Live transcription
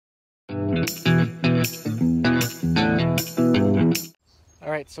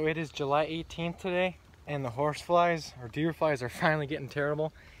Alright, so it is July 18th today, and the horseflies, or deer flies, are finally getting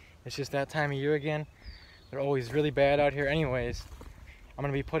terrible. It's just that time of year again. They're always really bad out here. Anyways, I'm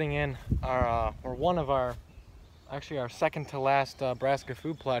going to be putting in our, actually our second to last Brassica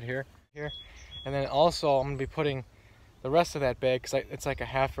food plot here. And then also I'm going to be putting the rest of that bag, because it's like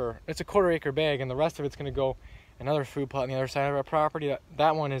it's a quarter-acre bag, and the rest of it's going to go another food plot on the other side of our property.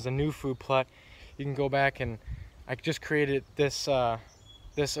 That one is a new food plot. You can go back, and I just created this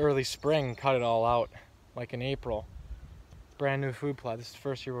this early spring, cut it all out like in April. Brand new food plot. This is the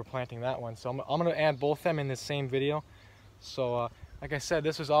first year we're planting that one, so I'm going to add both of them in this same video. So like I said,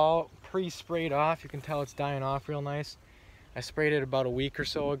 this was all pre-sprayed off. You can tell it's dying off real nice. I sprayed it about a week or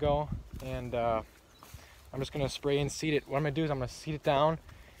so ago, and I'm just going to spray and seed it. What I'm going to do is I'm going to seed it down,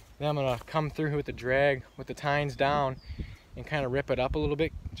 then I'm going to come through with the drag with the tines down and kind of rip it up a little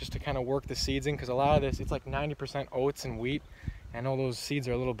bit just to kind of work the seeds in, because a lot of this, it's like 90% oats and wheat. I know those seeds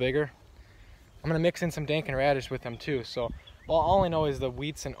are a little bigger. I'm going to mix in some daikon radish with them too. So all I know is the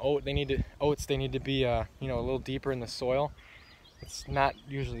wheats and oats, they need to be you know, a little deeper in the soil. It's not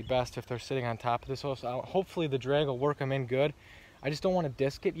usually best if they're sitting on top of the soil, so hopefully the drag will work them in good. I just don't want to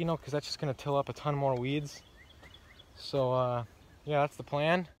disc it, you know, because that's just going to till up a ton more weeds. So yeah, that's the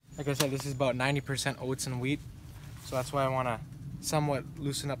plan. Like I said, this is about 90% oats and wheat, so that's why I want to somewhat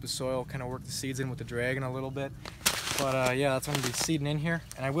loosen up the soil, kind of work the seeds in with the drag in a little bit. But yeah, that's what I'm going to be seeding in here,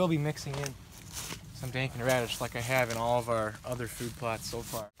 and I will be mixing in some daikon radish like I have in all of our other food plots so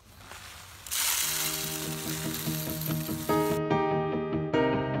far.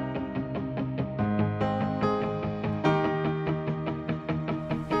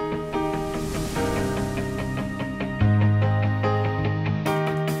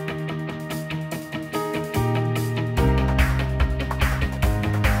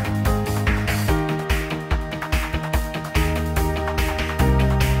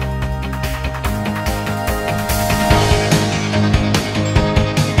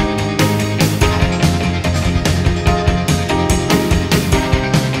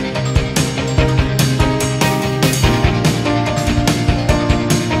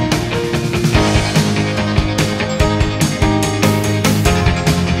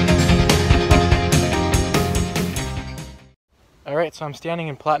 Alright, so I'm standing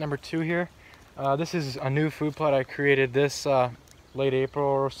in plot number 2 here. This is a new food plot I created this late April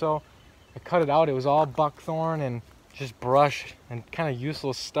or so. I cut it out. It was all buckthorn and just brush and kind of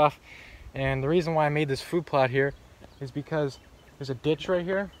useless stuff. And the reason why I made this food plot here is because there's a ditch right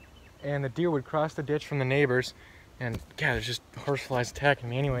here, and the deer would cross the ditch from the neighbors, and God, there's just horseflies attacking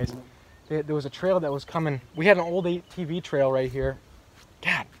me. Anyways, there was a trail that was coming. We had an old ATV trail right here.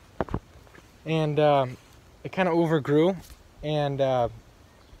 God. And it kind of overgrew. And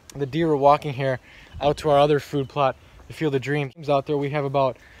the deer were walking here out to our other food plot, the Field of Dreams. Out there we have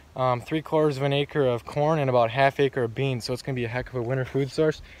about 3/4 of an acre of corn and about ½ acre of beans, so it's going to be a heck of a winter food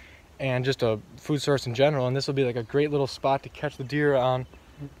source and just a food source in general. And this will be like a great little spot to catch the deer on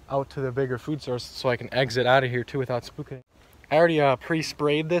out to the bigger food source, so I can exit out of here too without spooking. I already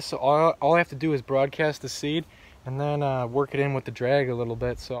pre-sprayed this, so all I have to do is broadcast the seed and then work it in with the drag a little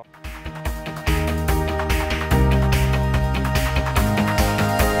bit. So.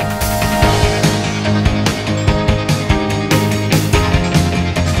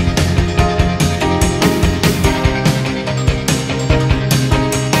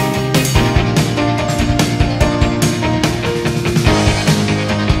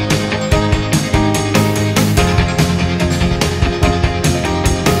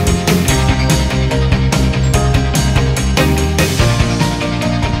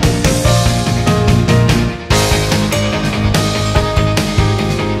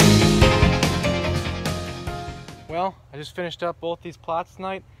 Well, I just finished up both these plots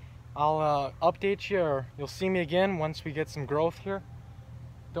tonight. I'll update you, or you'll see me again once we get some growth here.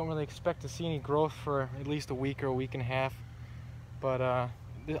 Don't really expect to see any growth for at least a week or a week and a half. But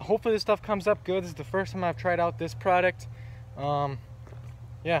hopefully this stuff comes up good. This is the first time I've tried out this product. Yeah,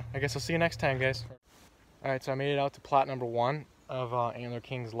 I guess I'll see you next time, guys. Alright, so I made it out to plot number 1 of Antler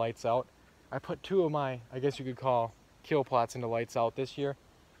King's Lights Out. I put 2 of my, I guess you could call, kill plots into Lights Out this year.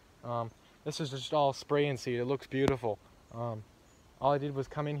 This is just all spray and seed. It looks beautiful. All I did was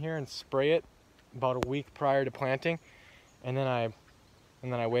come in here and spray it about a week prior to planting, and then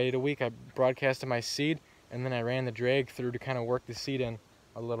I waited a week. I broadcasted my seed, and then I ran the drag through to kind of work the seed in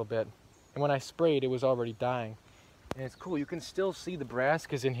a little bit. And when I sprayed, it was already dying. And it's cool. You can still see the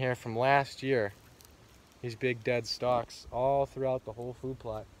brassicas in here from last year. These big dead stalks all throughout the whole food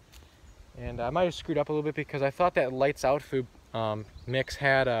plot. And I might have screwed up a little bit because I thought that Lights Out food mix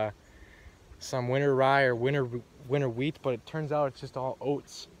had some winter rye or winter wheat, but it turns out it's just all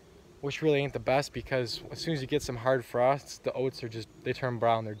oats, which really ain't the best, because as soon as you get some hard frosts, the oats are just, they turn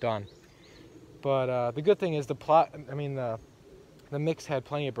brown, they're done. But the good thing is the mix had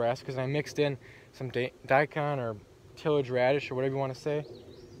plenty of brassicas, and I mixed in some daikon or tillage radish or whatever you want to say.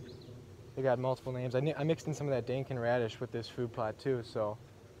 They got multiple names. I mixed in some of that daikon radish with this food plot too, so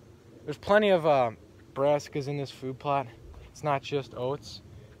there's plenty of brassicas in this food plot. It's not just oats,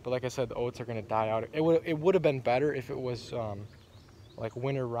 but like I said, the oats are going to die out. It would have been better if it was like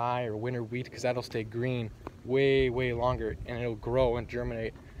winter rye or winter wheat, because that'll stay green way longer, and it'll grow and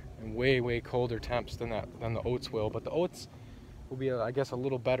germinate in way colder temps than the oats will. But the oats will be, I guess, a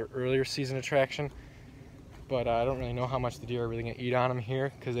little better earlier season attraction. But I don't really know how much the deer are really going to eat on them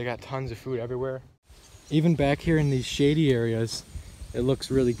here, because they got tons of food everywhere. Even back here in these shady areas, it looks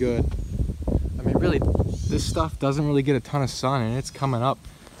really good. I mean, really, this stuff doesn't really get a ton of sun, and it's coming up.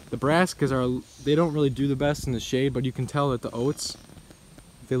 The brassicas they don't really do the best in the shade, but you can tell that the oats,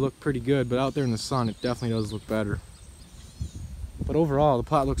 they look pretty good. But out there in the sun, it definitely does look better. But overall, the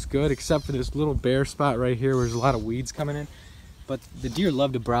plot looks good, except for this little bare spot right here where there's a lot of weeds coming in. But the deer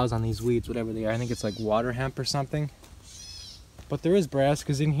love to browse on these weeds, whatever they are. I think it's like water hemp or something. But there is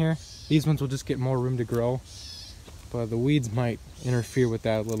brassicas in here. These ones will just get more room to grow. But the weeds might interfere with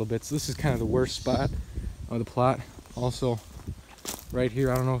that a little bit. So this is kind of the worst spot of the plot. Also, right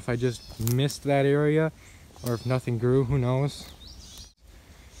here, I don't know if I just missed that area or if nothing grew, who knows.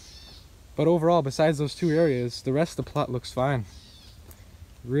 But overall, besides those two areas, the rest of the plot looks fine.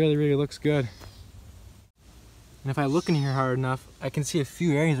 Really looks good. And if I look in here hard enough, I can see a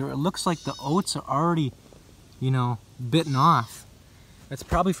few areas where it looks like the oats are already, you know, bitten off. That's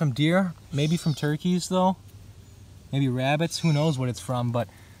probably from deer, maybe from turkeys though. Maybe rabbits, who knows what it's from, but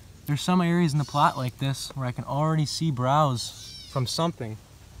there's some areas in the plot like this where I can already see browse from something.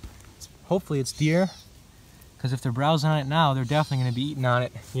 Hopefully it's deer, because if they're browsing on it now, they're definitely going to be eating on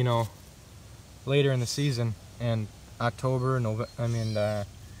it, you know, later in the season, and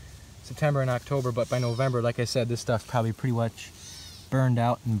September and October. But by November, like I said, this stuff probably pretty much burned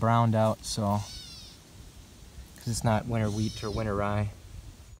out and browned out, so, because it's not winter wheat or winter rye.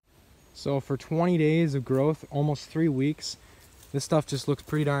 So for 20 days of growth, almost 3 weeks, this stuff just looks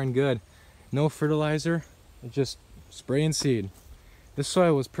pretty darn good. No fertilizer, it just spray and seed. This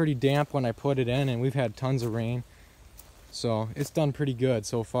soil was pretty damp when I put it in, and we've had tons of rain, so it's done pretty good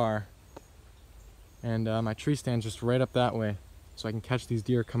so far. And my tree stand's just right up that way, so I can catch these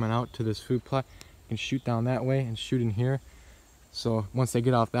deer coming out to this food plot. I can shoot down that way and shoot in here. So once they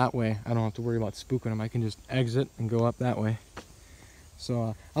get off that way, I don't have to worry about spooking them. I can just exit and go up that way.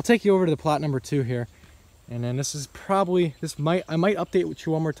 So I'll take you over to the plot number 2 here. And then this is probably, I might update with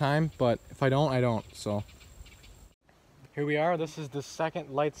you one more time, but if I don't, I don't. So here we are. This is the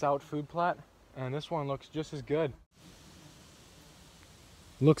second lights out food plot, and this one looks just as good.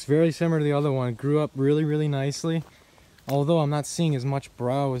 Looks very similar to the other one. It grew up really nicely, although I'm not seeing as much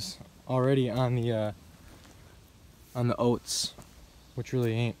browse already on the oats, which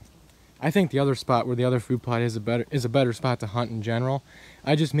really ain't. I think the other spot where the other food plot is a better spot to hunt in general.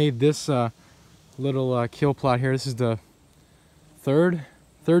 I just made this little kill plot here. This is the third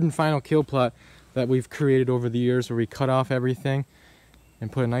and final kill plot that we've created over the years, where we cut off everything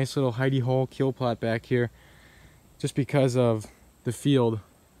and put a nice little hidey hole kill plot back here, just because of the field.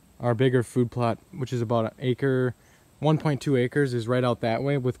 Our bigger food plot, which is about 1.2 acres, is right out that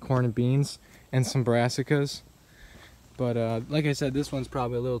way with corn and beans and some brassicas. But like I said, this one's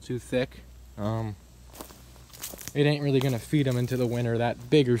probably a little too thick. It ain't really gonna feed them into the winter. That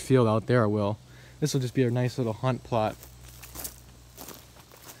bigger field out there will. This will just be a nice little hunt plot.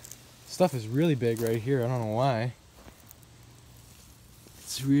 Stuff is really big right here. I don't know why.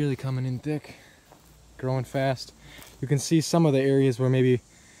 It's really coming in thick, growing fast. You can see some of the areas where maybe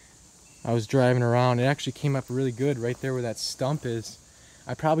I was driving around. It actually came up really good right there where that stump is.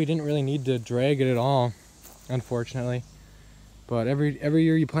 I probably didn't really need to drag it at all, unfortunately. But every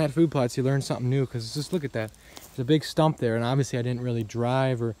year you plant food plots, you learn something new, because just look at that. There's a big stump there, and obviously I didn't really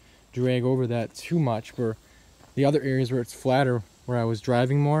drive or drag over that too much. For the other areas where it's flatter, where I was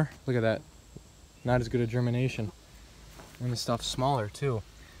driving more, look at that. Not as good a germination. And the stuff's smaller too.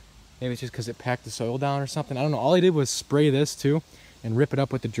 Maybe it's just because it packed the soil down or something. I don't know. All I did was spray this too and rip it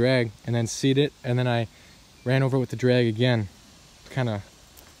up with the drag and then seed it, and then I ran over it with the drag again to kind of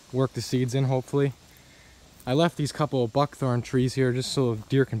work the seeds in, hopefully. I left these couple of buckthorn trees here just so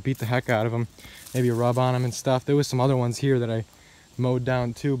deer can beat the heck out of them, maybe rub on them and stuff. There was some other ones here that I mowed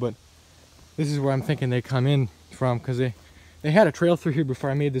down too, but this is where I'm thinking they come in from, because they had a trail through here before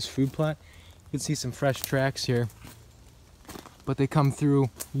I made this food plot. You can see some fresh tracks here. but they come through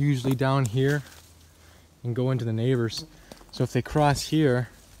usually down here and go into the neighbors. So if they cross here,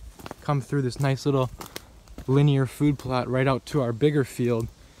 come through this nice little linear food plot right out to our bigger field,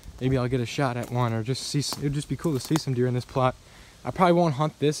 maybe I'll get a shot at one, or just see. It would just be cool to see some deer in this plot. I probably won't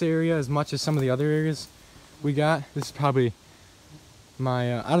hunt this area as much as some of the other areas we got. This is probably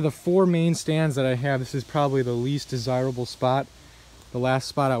my, out of the 4 main stands that I have, this is probably the least desirable spot. The last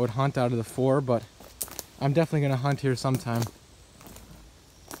spot I would hunt out of the 4, but I'm definitely going to hunt here sometime.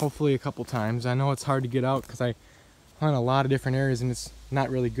 Hopefully a couple times. I know it's hard to get out because I hunt a lot of different areas and it's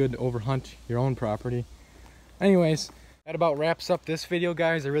not really good to overhunt your own property. Anyways, that about wraps up this video,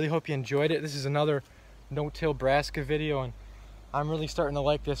 guys. I really hope you enjoyed it. This is another no-till Brassica video, and I'm really starting to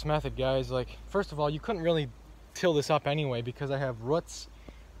like this method, guys. Like, first of all, you couldn't really till this up anyway because I have roots.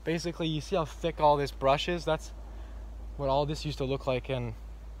 Basically, you see how thick all this brush is? That's what all this used to look like, and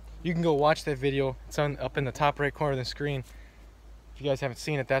you can go watch that video. It's up in the top right corner of the screen. If you guys haven't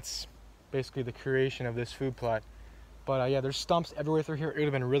seen it, that's basically the creation of this food plot. But yeah, there's stumps everywhere through here. It would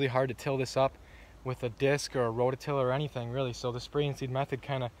have been really hard to till this up with a disc or a rototiller or anything, really. So the spray and seed method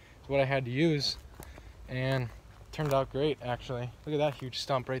kind of is what I had to use, and it turned out great, actually. Look at that huge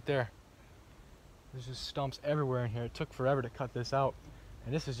stump right there. There's just stumps everywhere in here. It took forever to cut this out,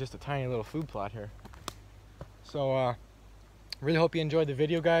 and this is just a tiny little food plot here. So really hope you enjoyed the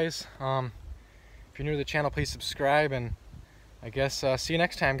video, guys. If you're new to the channel, please subscribe, and I guess see you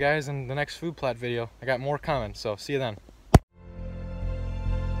next time, guys, in the next food plot video. I got more coming, so see you then.